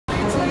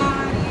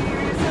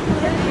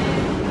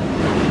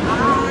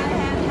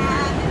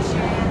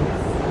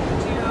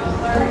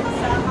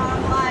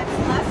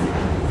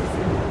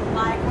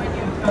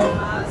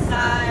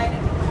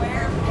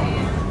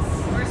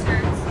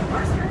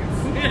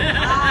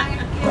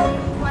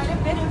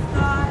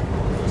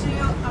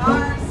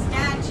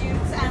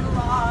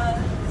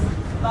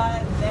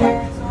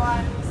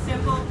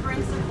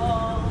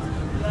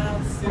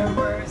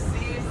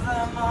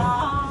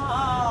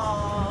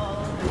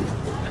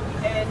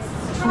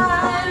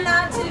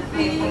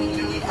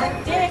a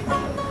dick.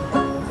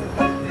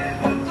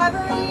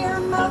 Cover your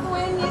mouth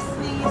when you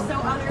sneeze so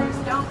others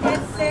don't get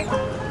sick.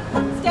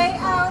 Stay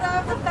out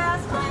of the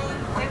fast lane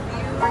if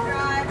you are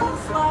driving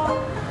slow.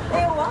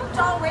 It won't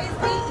always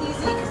be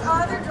easy because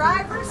other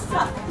drivers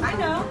suck. I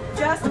know,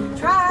 just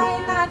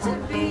try not to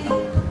be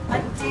a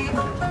dick.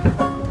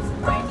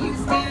 When you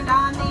stand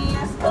on the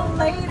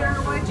escalator,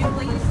 would you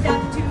please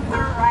step to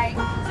the right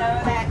so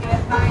that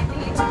if I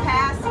need to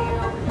pass you,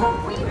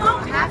 we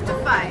won't have to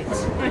fight.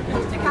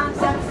 The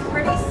concept's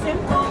pretty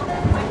simple,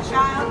 a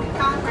child can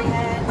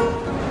comprehend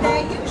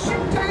that you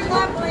should turn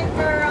that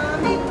blinker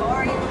on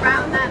before you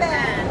round that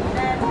bend.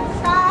 And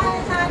try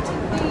not to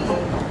be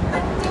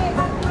a dick.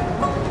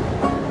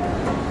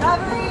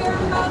 Cover your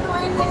mouth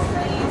when you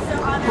sneeze so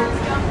others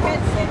don't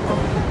get sick.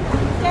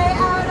 Stay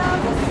out